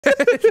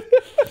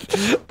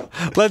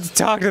Let's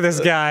talk to this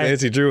guy.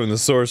 Nancy Drew and the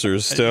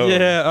Sorcerer's Stone.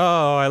 Yeah,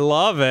 oh, I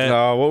love it.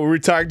 What were we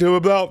talking to him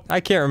about? I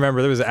can't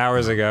remember, that was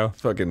hours ago.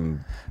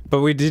 Fucking...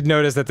 But we did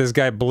notice that this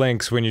guy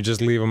blinks when you just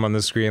leave him on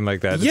the screen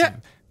like that. Yeah.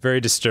 It's very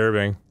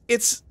disturbing.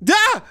 It's...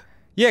 Ah!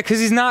 Yeah, because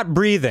he's not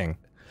breathing.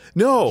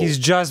 No. He's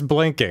just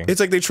blinking. It's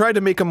like they tried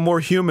to make him more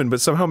human,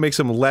 but somehow makes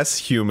him less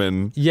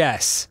human.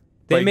 Yes.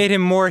 They Like- made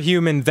him more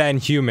human than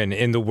human,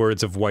 in the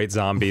words of White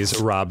Zombies,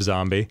 Rob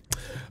Zombie.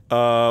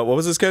 What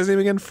was this guy's name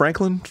again?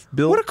 Franklin?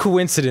 Bill? What a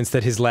coincidence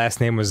that his last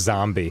name was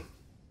Zombie.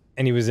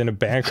 And he was in a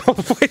band called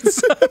White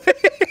Zombie.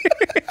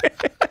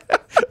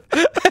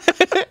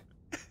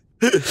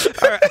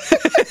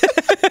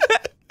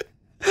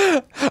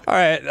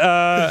 Alright,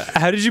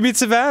 how did you meet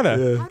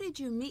Savannah? How did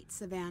you meet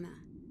Savannah?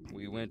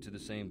 We went to the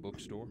same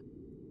bookstore.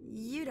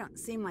 You don't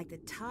seem like the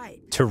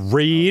type. To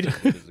read?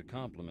 It was a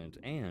compliment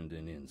and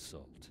an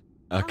insult.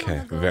 Okay, How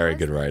long ago very was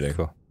good this? writing.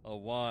 Cool. A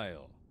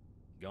while.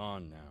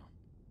 Gone now.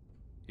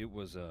 It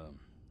was a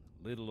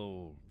little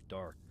old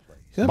dark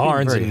place.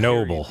 Barnes very and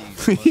Noble.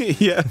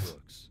 Yeah.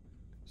 Books.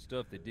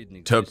 Stuff that didn't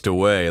exist. Tucked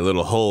away, a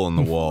little hole in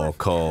the wall What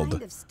called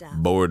kind of stuff?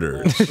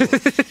 Borders.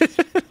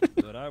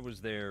 But I was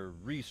there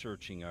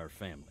researching our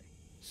family.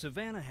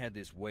 Savannah had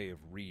this way of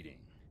reading.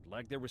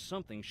 Like there was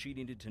something she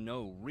needed to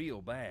know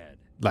real bad.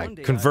 One Like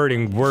day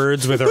converting I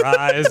words with her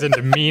eyes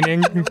into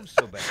meaning. know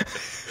so bad.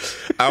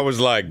 I was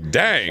like,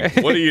 dang,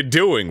 what are you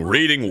doing?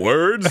 Reading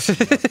words?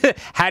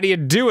 How do you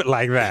do it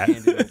like that?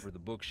 Handed over the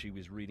book she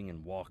was reading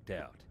and walked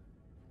out.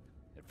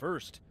 At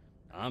first,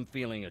 I'm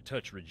feeling a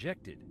touch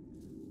rejected.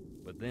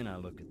 But then I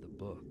look at the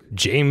book.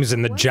 James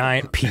and the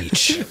Giant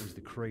Peach. That was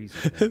the crazy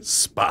thing.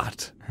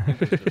 Spot. It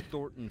was the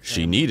Thornton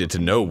She family needed to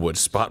know what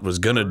Spot was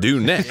gonna do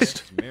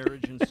next.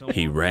 marriage and so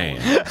He on.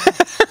 ran.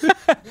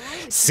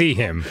 See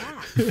him.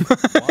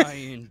 Why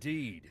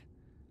indeed?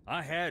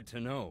 I had to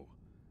know.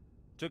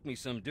 Took me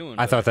some doing.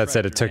 I but thought that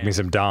said it tracked her took me down.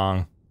 some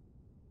dong.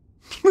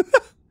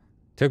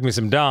 Took me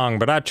some dong,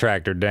 but I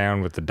tracked her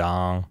down with the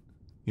dong.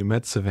 You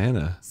met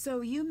Savannah.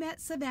 So you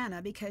met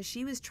Savannah because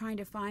she was trying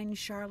to find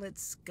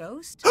Charlotte's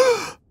ghost?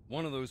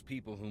 One of those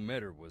people who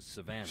met her was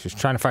Savannah. She was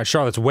trying to find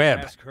Charlotte's Web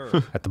Ask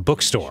her. at the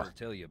bookstore. She'll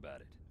tell you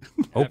about it.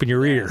 Open After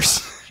your that,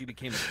 ears. She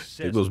became obsessed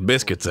Take those with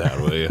biscuits Thornton.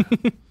 out, will you?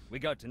 We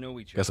got to know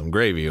each Got other. some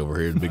gravy over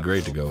here. It'd be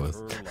great to go I with.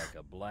 felt for her like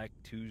a Black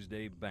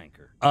Tuesday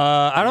banker.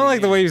 I don't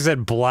like the way you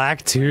said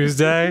Black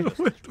Tuesday.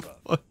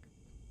 What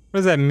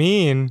does that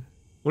mean?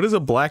 What is a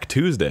Black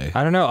Tuesday?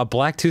 I don't know. A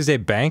Black Tuesday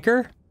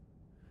banker?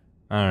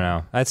 I don't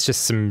know. That's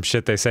just some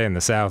shit they say in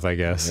the South, I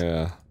guess.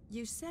 Yeah.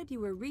 You said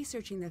you were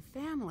researching the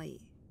family.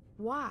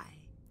 Why?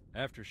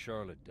 After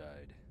Charlotte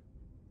died,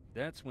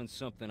 that's when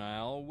something I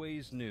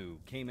always knew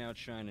came out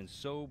shining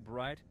so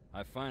bright,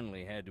 I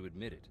finally had to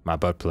admit it. My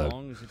butt As plug.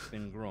 long as it's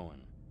been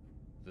growing,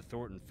 the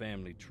Thornton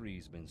family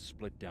tree's been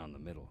split down the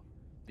middle.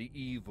 The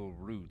evil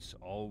roots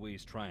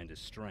always trying to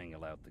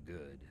strangle out the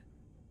good.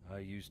 I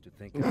used to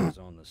think I was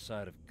on the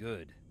side of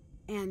good.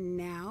 And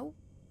now?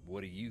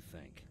 What do you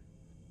think?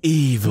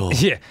 Evil.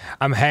 Yeah,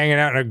 I'm hanging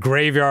out in a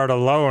graveyard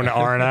alone,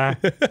 aren't I?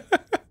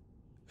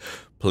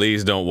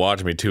 Please don't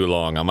watch me too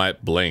long. I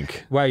might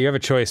blink. Wow, you have a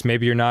choice.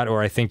 Maybe you're not,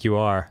 or I think you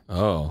are.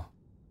 Oh.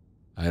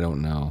 I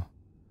don't know.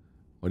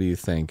 What do you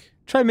think?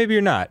 Try maybe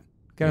you're not.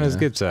 Get on his Yeah.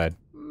 good side.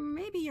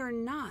 Maybe you're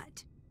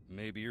not.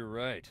 Maybe you're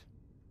right.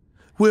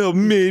 Well,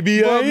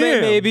 maybe Well,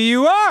 maybe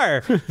you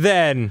are,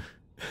 then.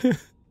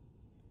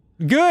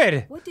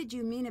 Good. What did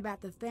you mean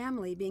about the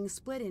family being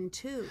split in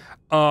two?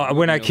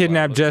 When I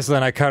kidnapped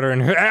Jessalyn, I cut her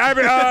in.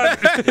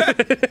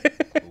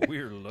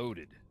 We're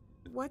loaded.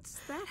 What's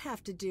that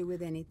have to do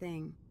with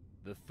anything?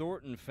 The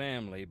Thornton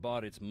family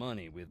bought its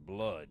money with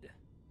blood,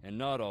 and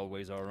not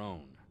always our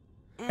own.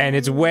 And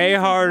it's way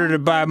harder to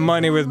buy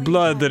money with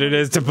blood than it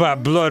is to buy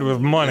blood with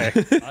money.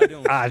 I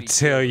don't I speak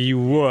tell ill, you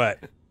what.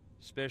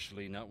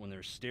 especially not when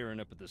they're staring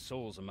up at the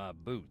soles of my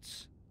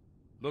boots.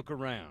 Look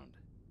around.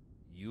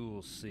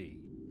 You'll see.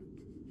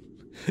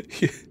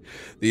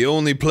 The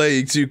only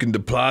place you can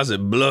deposit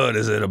blood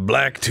is at a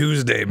Black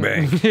Tuesday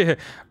bank.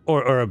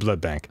 or a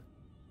blood bank.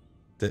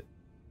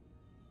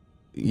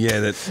 Yeah,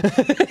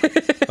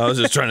 that. I was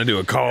just trying to do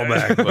a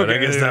callback, but I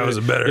guess that was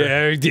a better.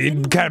 Yeah,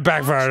 it kind of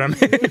backfired on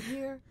me.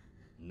 Here?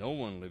 No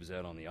one lives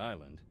out on the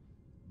island,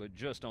 but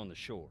just on the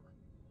shore.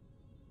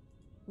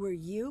 Were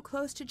you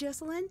close to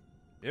Jessalyn?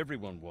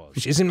 Everyone was.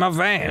 She's in my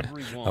van.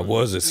 Everyone I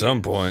was at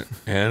some point,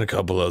 and a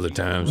couple other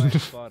times.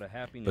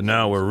 But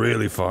now we're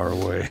really far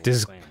away.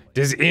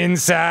 Does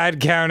inside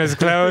count as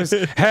close?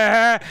 Ha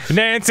ha,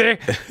 Nancy.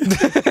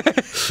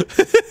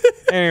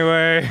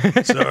 Anyway.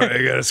 Sorry,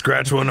 I gotta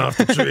scratch one off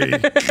the tree.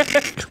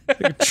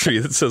 Tree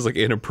that says like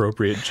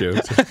inappropriate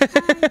jokes.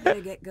 Better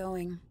get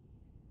going.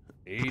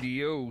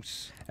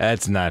 Adios.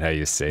 That's not how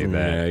you say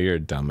that. Yeah, you're a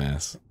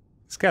dumbass.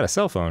 He's got a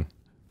cell phone.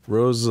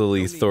 Rosalie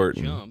No need to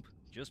Thornton. Jump,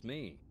 just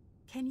me.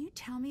 Can you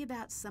tell me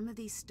about some of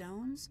these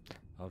stones?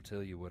 I'll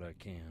tell you what I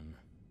can.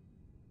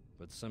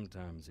 But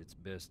sometimes it's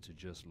best to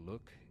just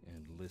look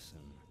and listen.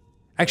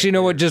 Actually, you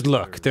know what? Just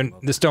look.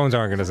 The stones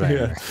aren't going to say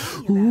anything.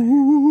 Tell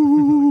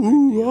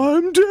me about Ooh,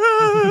 I'm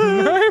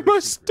dead. I'm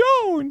a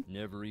stone.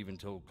 Never even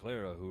told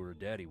Clara who her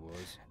daddy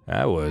was.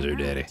 That was her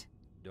daddy.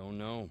 Don't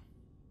know.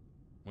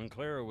 When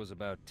Clara was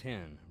about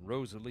 10,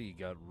 Rosalie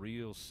got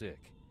real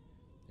sick.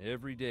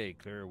 Every day,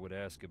 Clara would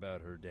ask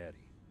about her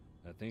daddy.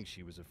 I think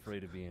she was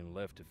afraid of being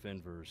left to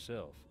fend for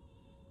herself.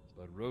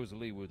 But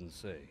Rosalie wouldn't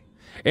say.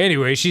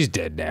 Anyway, she's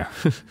dead now.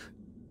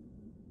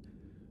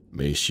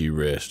 May she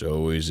rest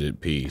always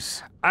at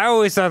peace. I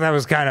always thought that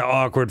was kind of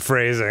awkward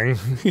phrasing.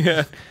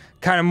 Yeah.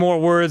 Kind of more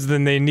words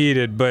than they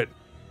needed, but,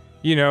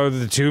 you know,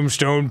 the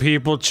Tombstone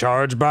people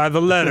charge by the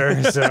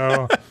letter,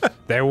 so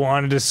they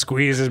wanted to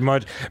squeeze as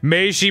much.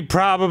 May she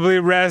probably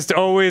rest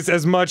always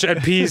as much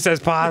at peace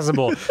as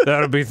possible.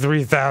 That'll be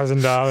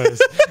 $3,000.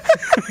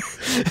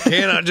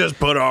 Can't I just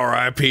put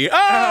R.I.P?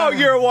 Oh,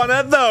 you're one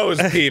of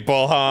those people,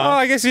 Oh, huh?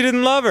 I guess you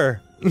didn't love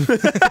her.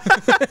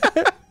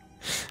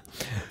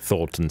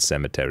 Thornton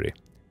Cemetery.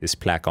 This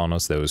plaque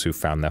honors those who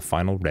found their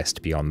final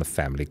rest beyond the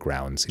family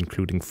grounds,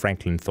 including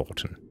Franklin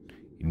Thornton,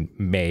 in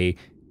May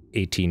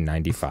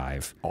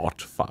 1895.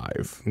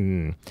 '05.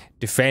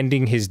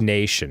 Defending his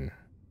nation.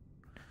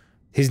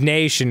 His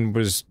nation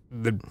was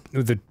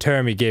the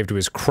term he gave to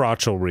his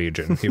crotchal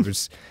region. He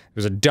was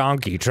a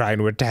donkey trying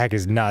to attack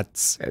his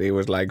nuts. And he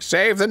was like,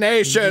 save the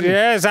nation!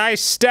 Yes, I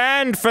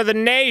stand for the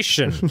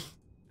nation.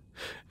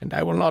 And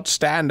I will not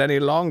stand any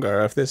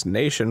longer if this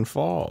nation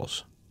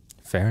falls.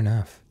 Fair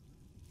enough.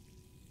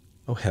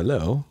 Oh,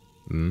 hello.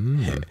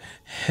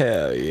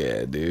 Hell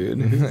yeah,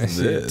 dude. Who's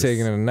this?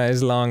 Taking a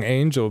nice long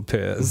angel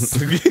piss.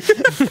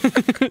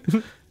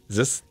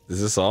 Is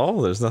this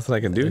all? There's nothing I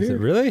can do Is here? it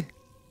really?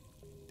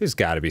 There's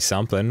got to be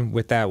something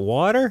with that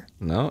water.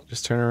 No,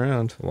 just turn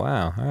around.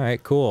 Wow. All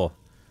right. Cool.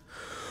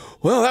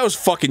 Well, that was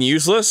fucking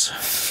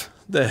useless.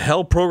 The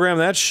hell program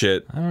that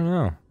shit. I don't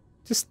know.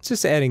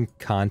 Just adding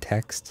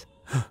context.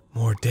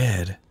 More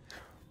dead.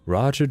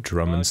 Roger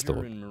Drummond's Roger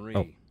Thornton. and Marie,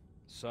 Oh.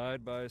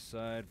 side by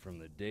side from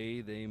the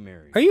day they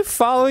married. Are you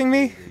following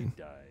me? They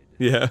died.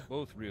 Yeah.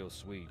 Both real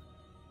sweet.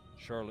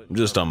 Charlotte. I'm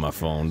just on my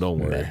phone, don't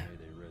worry. May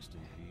they rest in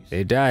peace.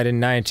 They died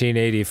in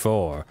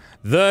 1984.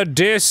 The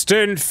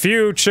distant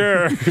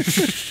future.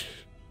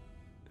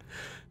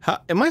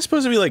 Am I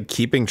supposed to be like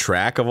keeping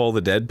track of all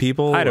the dead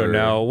people? I don't or-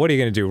 know. What are you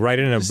gonna do? Write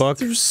it in a book?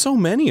 There's so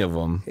many of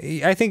them.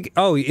 I think.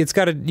 Oh, you've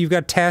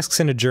got tasks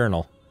in a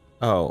journal.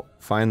 Oh,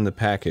 find the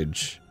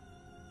package.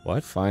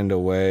 What? Find a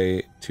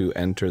way to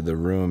enter the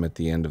room at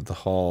the end of the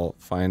hall.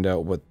 Find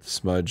out what the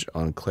smudge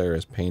on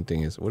Clara's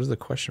painting is. What is the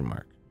question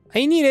mark?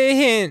 I need a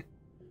hint.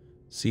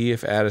 See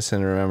if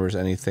Addison remembers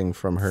anything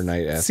from her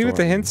night at See what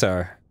the Thornton. hints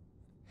are.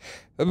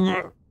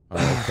 Oh,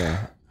 okay.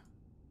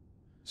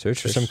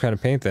 Search for some kind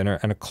of paint thinner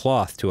and a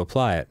cloth to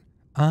apply it.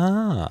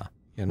 Ah.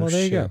 Yeah, no Well,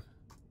 there you shit. go.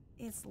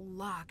 It's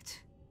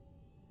locked.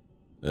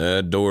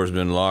 That door's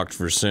been locked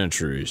for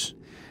centuries.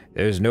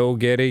 There's no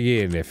getting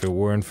in if it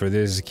weren't for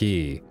this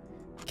key.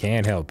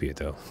 Can't help you,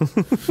 though.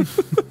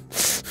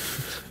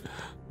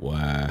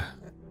 Why?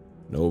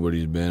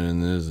 Nobody's been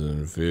in this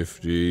in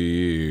 50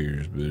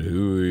 years, but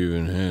who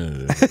even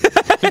has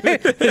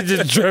it? It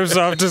just drifts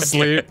off to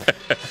sleep.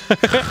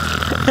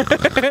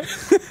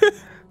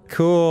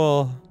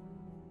 Cool.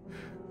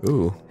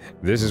 Ooh.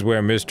 This is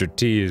where Mr.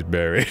 T is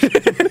buried.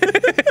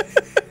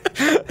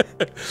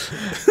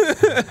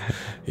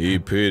 He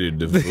pitied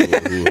the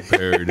fool who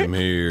buried him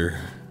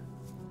here.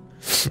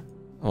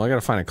 Oh, I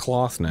gotta find a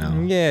cloth now.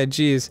 Yeah,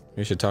 jeez.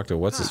 We should talk to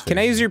what's his face. Can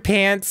I use your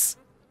pants?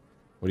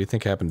 What do you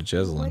think happened to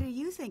What do Jezelyn?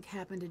 you think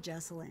happened to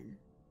Jesselyn?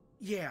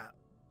 Yeah,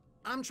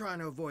 I'm trying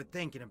to avoid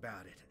thinking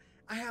about it.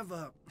 I have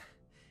a...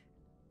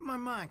 My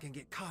mind can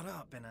get caught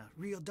up in a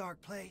real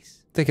dark place.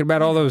 Thinking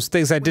about all those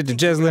things I did to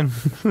Jezelyn.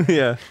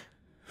 Yeah.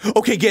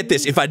 Okay, get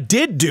this. If I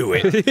did do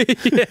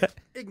it.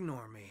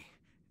 Ignore me.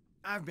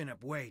 I've been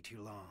up way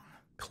too long.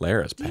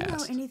 Clara's Do you know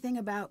passed. anything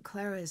about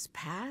Clara's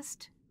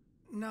past?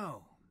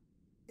 No.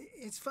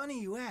 It's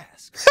funny you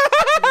ask.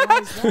 Why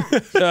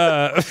is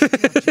that? I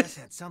feel Jess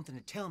had something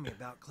to tell me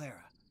about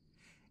Clara.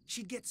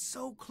 She'd get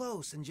so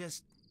close and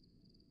just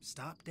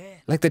stop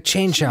dead. Like the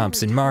chain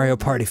chomps in Mario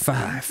Party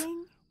 5.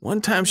 Anything? One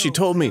time she No,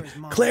 told me, Clara's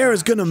mom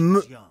Clara's died gonna when she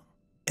was mo- young.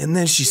 and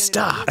then she Jenny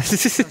stopped.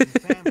 lived with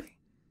her family,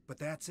 but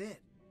that's it.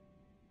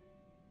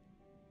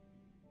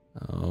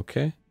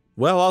 Okay.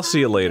 Well, I'll see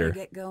you I better later.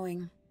 Get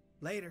going.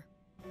 Later.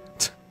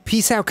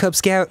 Peace out, Cub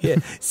Scout. Yeah.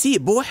 See you,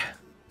 boy.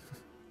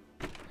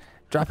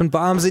 Dropping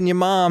bombs in your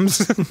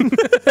moms.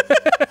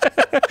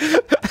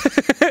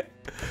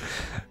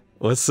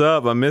 What's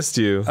up? I missed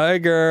you. Hi,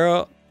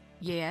 girl.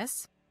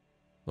 Yes.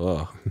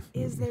 Oh.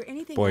 Is there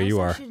anything Boy, else you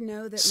I are should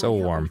know that so might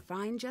help warm. me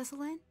find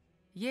Jesselyn?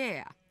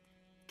 Yeah.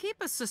 Keep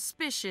a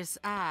suspicious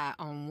eye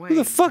on Wade. Who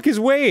the fuck is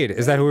Wade?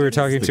 Is that who we were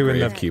talking The to in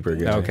the...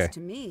 gravekeeper guy. Okay. To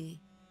me,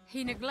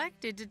 He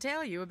neglected to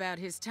tell you about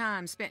his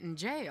time spent in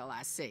jail,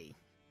 I see.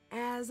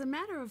 as a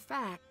matter of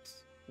fact,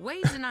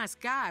 Wade's a nice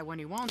guy when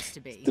he wants to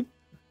be.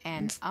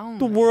 And only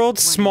The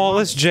world's when he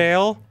smallest wants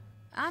jail? to.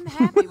 I'm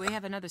happy we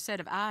have another set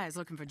of eyes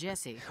looking for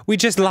Jesse. We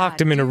just locked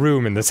him in a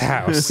room in this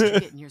house. What you're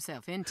getting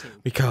yourself into.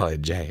 We call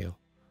it jail.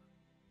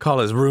 Call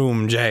his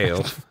room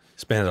jail.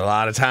 Spends a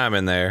lot of time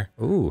in there.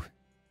 Ooh.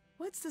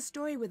 What's the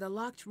story with the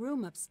locked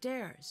room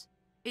upstairs?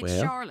 It's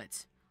Well?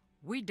 Charlotte's.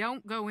 We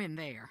don't go in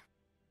there.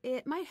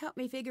 It might help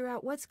me figure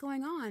out what's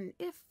going on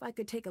if I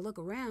could take a look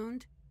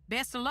around.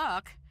 Best of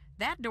luck.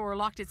 That door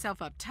locked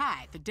itself up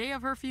tight the day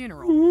of her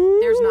funeral.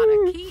 There's not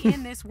a key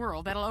in this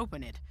world that'll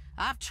open it.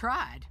 I've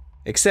tried.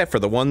 Except for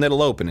the one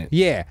that'll open it.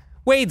 Yeah,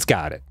 Wade's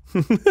got it.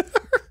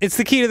 It's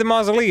the key to the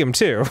mausoleum,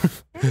 too.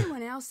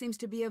 Everyone else seems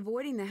to be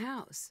avoiding the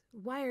house.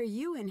 Why are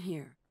you in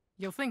here?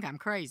 You'll think I'm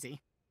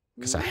crazy.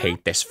 Because I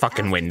hate this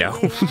fucking After window.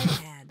 the day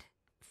I had.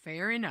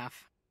 Fair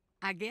enough.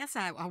 I guess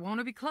I want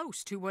to be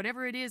close to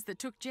whatever it is that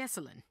took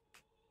Jessalyn.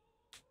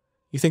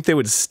 You think they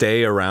would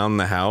stay around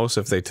the house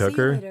if they took See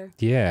you her? later.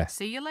 Yeah.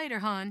 See you later,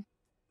 hon.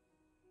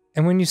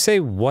 And when you say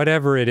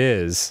whatever it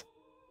is,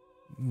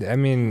 I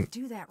mean,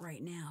 Do that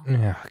right now.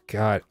 oh,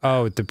 God.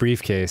 Oh, the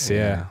briefcase,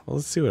 yeah. Well,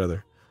 let's see what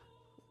other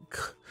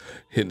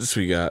hints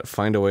we got.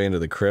 Find a way into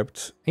the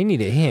crypt. I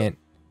need a hint.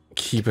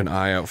 Keep an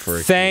eye out for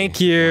a Thank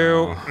key.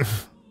 you. Wow.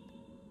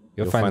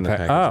 You'll You'll find, find the the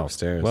package package oh,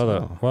 upstairs. Well,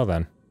 Oh. well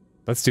then.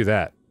 Let's do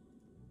that.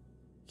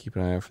 Keep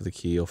an eye out for the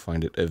key. You'll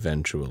find it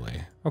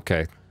eventually.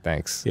 Okay,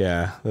 thanks.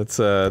 Yeah, that's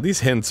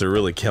these hints are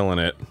really killing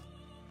it.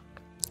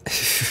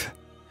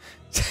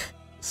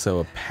 So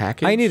a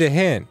package. I need a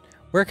hint.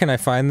 Where can I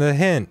find the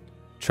hint?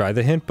 Try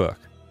the hint book.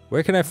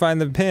 Where can I find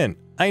the hint?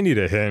 I need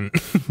a hint.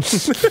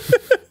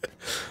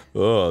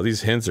 Oh,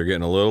 these hints are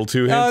getting a little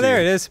too hinty. Oh, there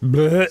it is.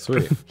 Bleh.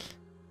 Sweet.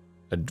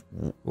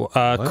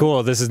 What?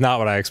 Cool. This is not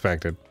what I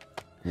expected.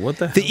 What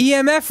the The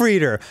hell? EMF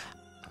reader.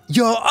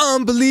 You're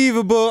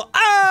unbelievable.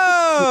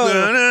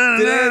 Oh!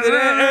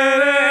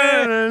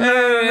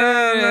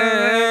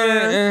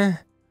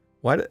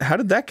 How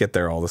did that get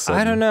there all of a sudden?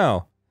 I don't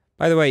know.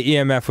 By the way,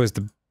 EMF was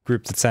the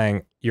group that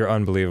sang "You're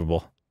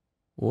Unbelievable."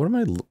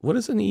 What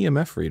is an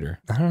EMF reader?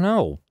 I don't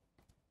know.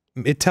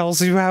 It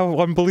tells you how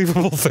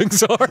unbelievable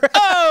things are.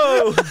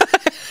 Oh!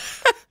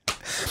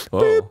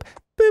 Whoa. Boop,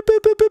 boop, boop,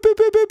 boop, boop, boop,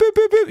 boop, boop,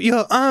 boop, boop.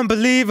 You're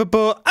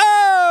unbelievable.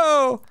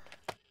 Oh!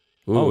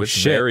 Ooh, Oh, it's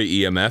shit. very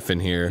EMF in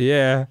here.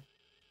 Yeah.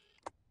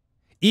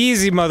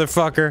 Easy,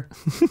 motherfucker.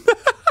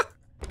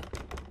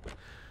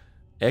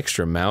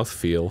 Extra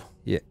mouthfeel.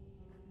 Yeah.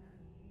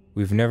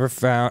 We've never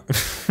found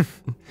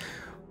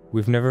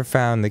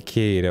the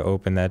key to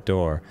open that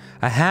door.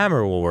 A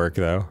hammer will work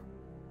though.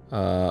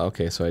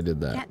 Okay, so I did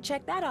that. Can't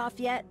check that off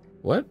yet.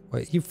 What?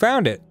 Wait, you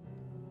found it.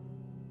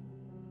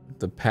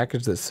 The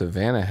package that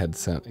Savannah had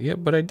sent. Yeah,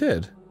 but I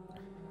did.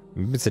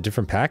 It's a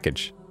different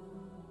package.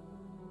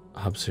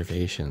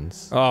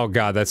 Observations. Oh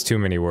god, that's too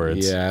many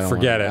words. Yeah, I don't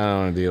Forget wanna, it. I don't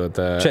want to deal with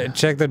that.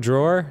 Check the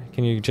drawer.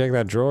 Can you check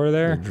that drawer The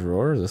there?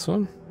 drawer? This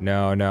one?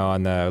 No,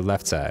 on the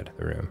left side of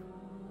the room.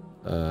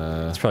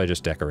 It's probably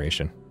just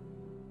decoration.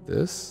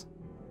 This?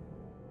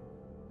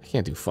 I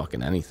can't do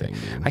fucking anything,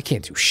 dude. I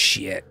can't do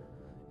shit.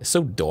 It's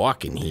so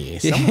dark in here.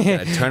 Someone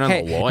gotta turn on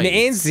Hey, the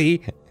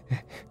light.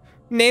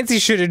 Nancy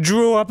should have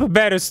drew up a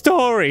better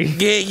story.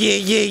 Yeah.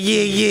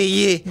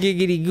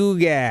 Giggity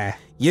googa.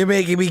 You're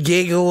making me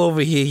giggle over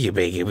here. You're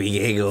making me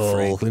giggle.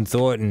 Franklin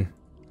Thornton.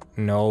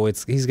 No,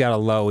 he's got a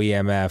low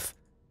EMF.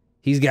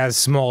 He's got a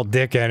small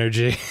dick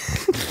energy.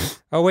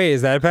 Oh wait,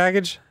 is that a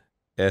package?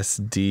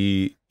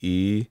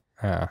 SDE.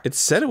 Oh. It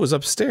said it was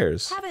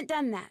upstairs. Haven't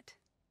done that.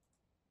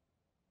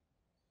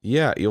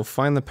 Yeah, you'll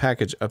find the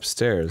package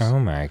upstairs. Oh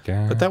my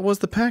god. But that was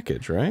the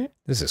package, right?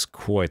 This is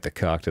quite the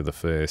cock to the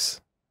face.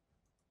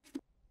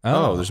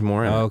 Oh, there's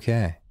more in it.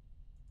 Okay.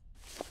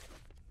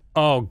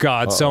 Oh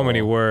god, so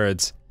many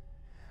words.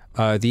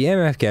 The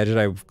EMF gadget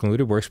I've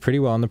concluded works pretty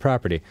well on the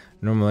property.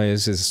 Normally,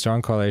 there's a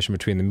strong correlation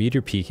between the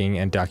meter peaking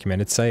and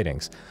documented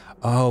sightings.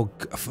 Oh,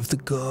 of the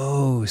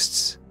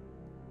ghosts.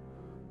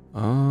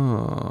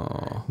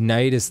 Oh.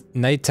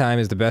 Nighttime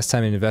is the best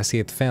time to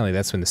investigate the family.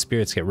 That's when the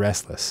spirits get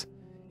restless.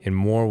 In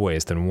more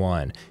ways than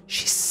one.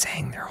 She's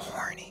saying they're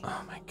horny.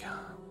 Oh my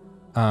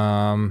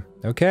god.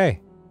 Okay.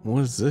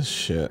 What is this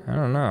shit? I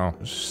don't know.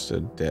 Just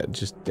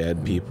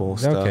dead people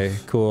stuff. Okay,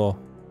 cool.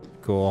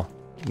 Cool.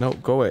 No,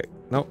 go away.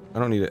 No, I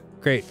don't need it.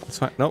 Great. It's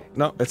fine. No,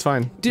 it's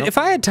fine. Dude, Nope. if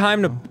I had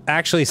time to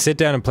actually sit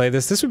down and play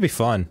this would be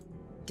fun.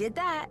 Did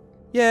that.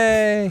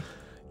 Yay!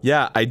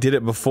 Yeah, I did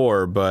it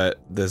before, but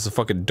there's a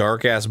fucking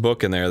dark-ass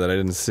book in there that I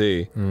didn't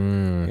see.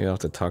 You'll have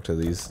to talk to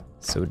these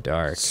So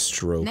dark.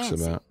 strokes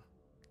Nancy. about.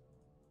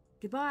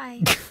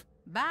 Goodbye.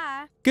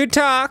 Bye. Good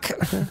talk!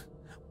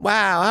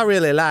 Wow, I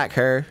really like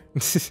her.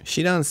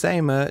 She doesn't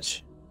say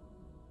much.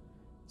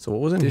 So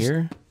what was in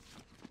here?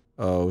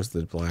 Oh, it was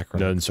the black rock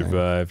None thing.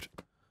 survived.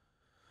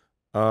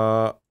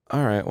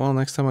 Alright, well,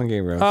 next time on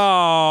Game Grumps.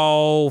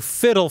 Oh,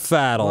 fiddle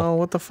faddle. Well,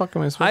 what the fuck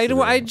am I supposed to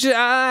do?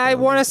 I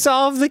want to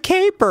solve the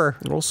caper.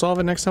 We'll solve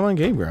it next time on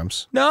Game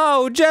Grumps.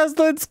 No,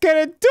 Jessalyn's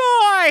gonna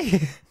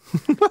die!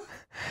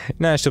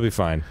 Nah, she'll be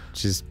fine.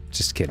 She's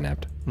just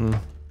kidnapped.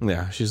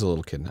 Yeah, she's a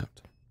little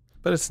kidnapped.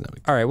 But it's no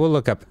big Alright, we'll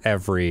look up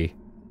every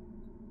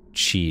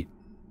cheat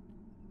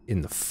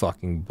in the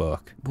fucking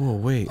book. Whoa,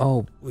 wait.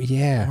 Oh,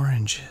 yeah.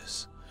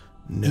 Oranges.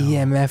 No.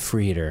 EMF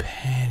reader.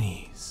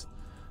 Pennies.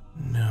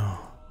 No.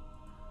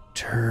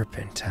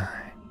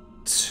 Turpentine.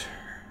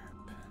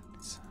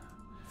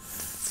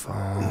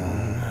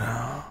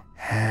 phone.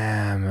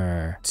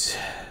 Hammer.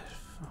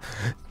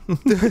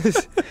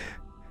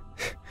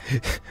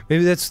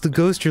 Maybe that's the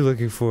ghost you're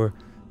looking for.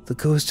 The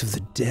ghost of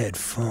the dead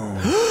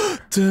phone.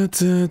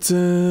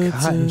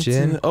 Cotton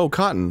gin. Oh,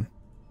 cotton.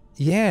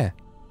 Yeah.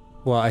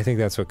 Well, I think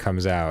that's what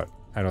comes out.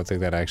 I don't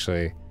think that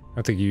actually... I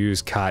don't think you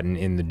use cotton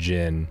in the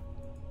gin.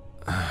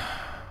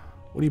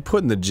 What do you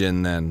put in the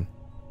gin then?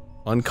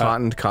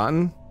 Uncottoned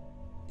cotton?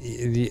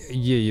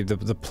 Yeah,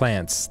 the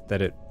plants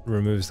that it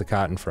removes the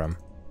cotton from.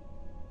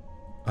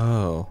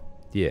 Oh.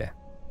 Yeah.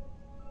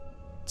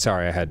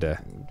 Sorry, I had to...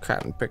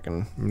 Cotton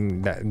picking.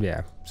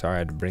 Yeah, sorry I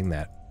had to bring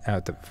that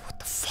out. What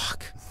the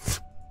fuck?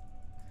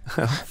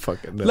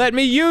 Fucking no. Let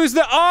me use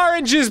the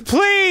oranges,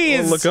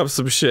 please! We'll look up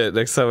some shit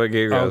next time I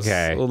get us.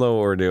 Okay. We'll know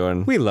what we're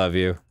doing. We love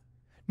you.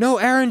 No,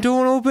 Aaron,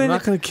 don't open. I'm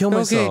not gonna kill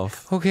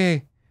myself.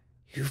 Okay.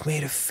 You've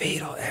made a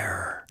fatal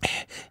error.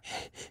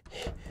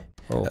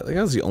 Oh. I think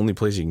that's the only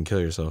place you can kill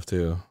yourself,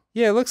 too.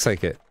 Yeah, it looks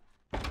like it.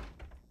 Did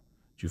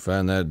you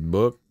find that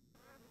book?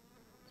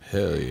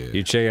 Hell yeah.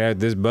 You check out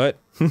this butt?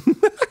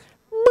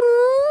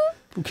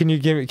 Can you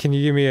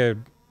give me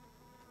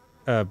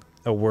a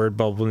word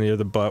bubble near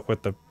the butt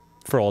with the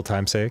for all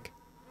time's sake?